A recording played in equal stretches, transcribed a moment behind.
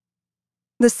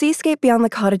The seascape beyond the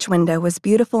cottage window was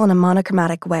beautiful in a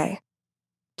monochromatic way.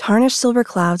 Tarnished silver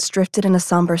clouds drifted in a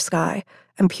somber sky,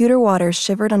 and pewter waters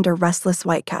shivered under restless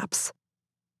whitecaps.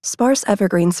 Sparse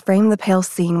evergreens framed the pale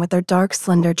scene with their dark,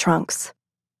 slender trunks.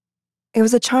 It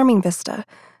was a charming vista,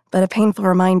 but a painful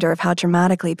reminder of how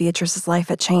dramatically Beatrice's life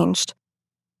had changed.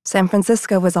 San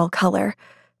Francisco was all color,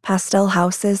 pastel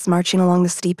houses marching along the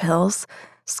steep hills,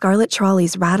 scarlet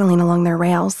trolleys rattling along their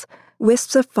rails,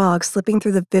 wisps of fog slipping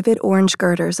through the vivid orange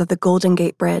girders of the Golden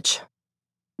Gate Bridge.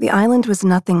 The island was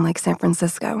nothing like San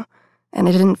Francisco, and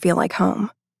it didn't feel like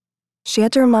home. She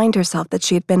had to remind herself that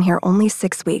she had been here only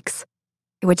 6 weeks.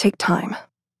 It would take time.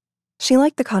 She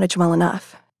liked the cottage well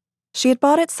enough. She had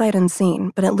bought it sight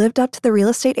unseen, but it lived up to the real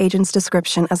estate agent's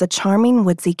description as a charming,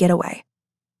 woodsy getaway.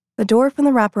 The door from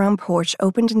the wraparound porch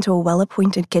opened into a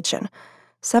well-appointed kitchen,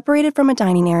 separated from a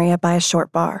dining area by a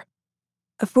short bar.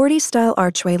 A 40s-style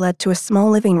archway led to a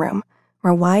small living room,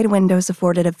 where wide windows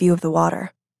afforded a view of the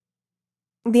water.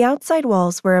 The outside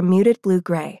walls were a muted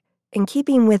blue-gray, in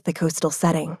keeping with the coastal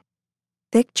setting.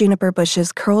 Thick juniper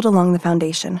bushes curled along the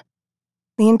foundation.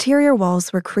 The interior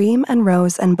walls were cream and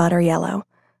rose and butter yellow,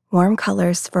 warm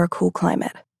colors for a cool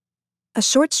climate. A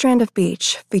short strand of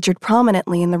beach, featured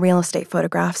prominently in the real estate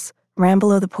photographs, ran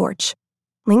below the porch,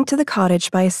 linked to the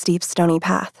cottage by a steep stony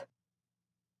path.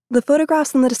 The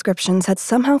photographs and the descriptions had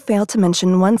somehow failed to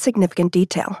mention one significant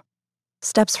detail.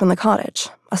 Steps from the cottage,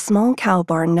 a small cow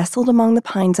barn nestled among the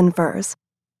pines and firs,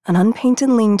 an unpainted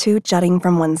lean-to jutting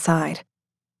from one side.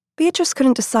 Beatrice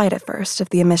couldn't decide at first if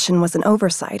the omission was an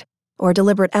oversight or a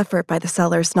deliberate effort by the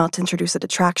sellers not to introduce a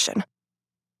detraction.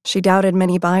 She doubted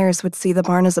many buyers would see the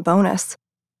barn as a bonus,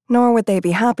 nor would they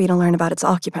be happy to learn about its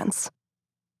occupants.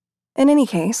 In any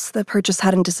case, the purchase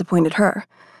hadn't disappointed her,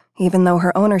 even though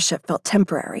her ownership felt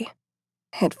temporary.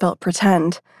 It felt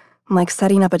pretend, like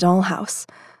setting up a dollhouse,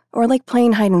 or like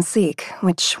playing hide-and-seek,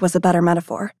 which was a better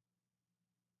metaphor.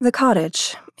 The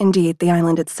cottage, indeed the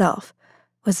island itself,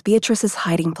 was Beatrice's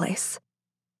hiding place.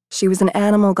 She was an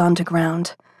animal gone to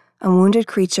ground, a wounded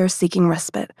creature seeking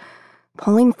respite,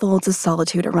 pulling folds of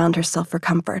solitude around herself for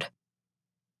comfort.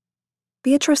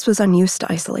 Beatrice was unused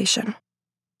to isolation.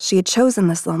 She had chosen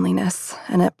this loneliness,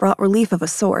 and it brought relief of a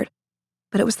sort,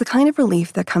 but it was the kind of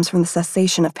relief that comes from the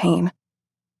cessation of pain.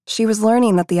 She was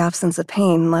learning that the absence of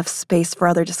pain left space for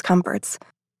other discomforts,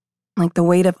 like the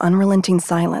weight of unrelenting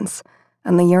silence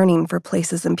and the yearning for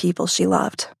places and people she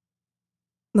loved.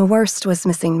 The worst was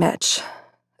missing Mitch.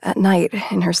 At night,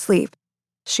 in her sleep,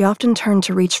 she often turned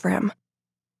to reach for him.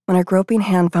 When her groping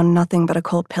hand found nothing but a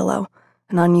cold pillow,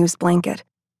 an unused blanket,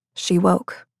 she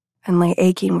woke and lay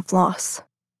aching with loss.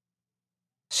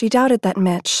 She doubted that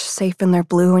Mitch, safe in their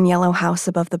blue and yellow house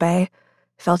above the bay,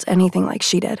 felt anything like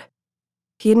she did.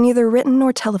 He had neither written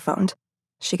nor telephoned.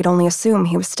 She could only assume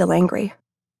he was still angry.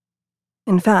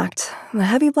 In fact, the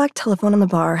heavy black telephone in the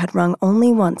bar had rung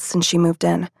only once since she moved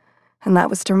in, and that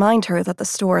was to remind her that the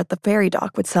store at the ferry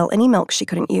dock would sell any milk she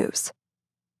couldn't use.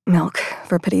 Milk,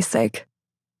 for pity's sake.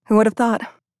 Who would have thought?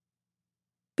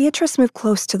 Beatrice moved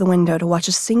close to the window to watch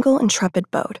a single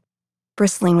intrepid boat,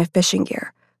 bristling with fishing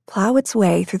gear, plow its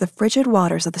way through the frigid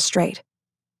waters of the strait.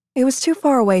 It was too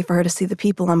far away for her to see the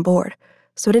people on board,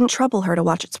 so it didn't trouble her to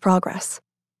watch its progress.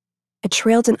 It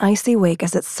trailed an icy wake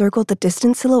as it circled the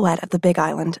distant silhouette of the big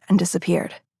island and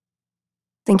disappeared.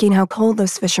 Thinking how cold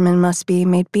those fishermen must be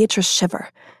made Beatrice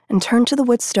shiver and turned to the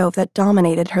wood stove that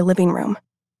dominated her living room.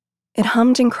 It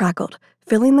hummed and crackled,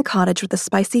 filling the cottage with the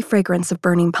spicy fragrance of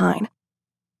burning pine.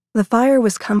 The fire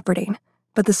was comforting,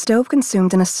 but the stove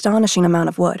consumed an astonishing amount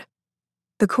of wood.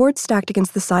 The cord stacked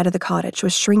against the side of the cottage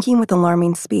was shrinking with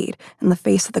alarming speed in the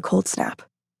face of the cold snap.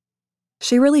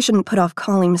 She really shouldn't put off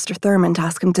calling Mr. Thurman to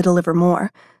ask him to deliver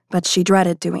more, but she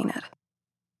dreaded doing it.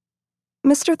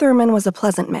 Mr. Thurman was a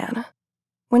pleasant man.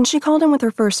 When she called him with her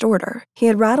first order, he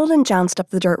had rattled and jounced up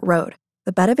the dirt road,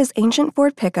 the bed of his ancient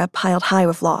Ford pickup piled high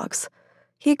with logs.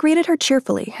 He greeted her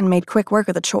cheerfully and made quick work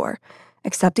of the chore,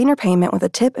 accepting her payment with a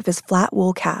tip of his flat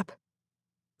wool cap.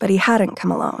 But he hadn't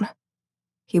come alone.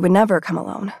 He would never come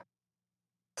alone.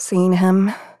 Seeing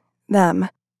him, them,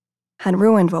 had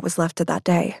ruined what was left of that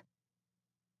day.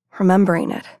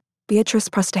 Remembering it, Beatrice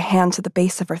pressed a hand to the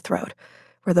base of her throat,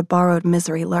 where the borrowed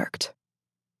misery lurked.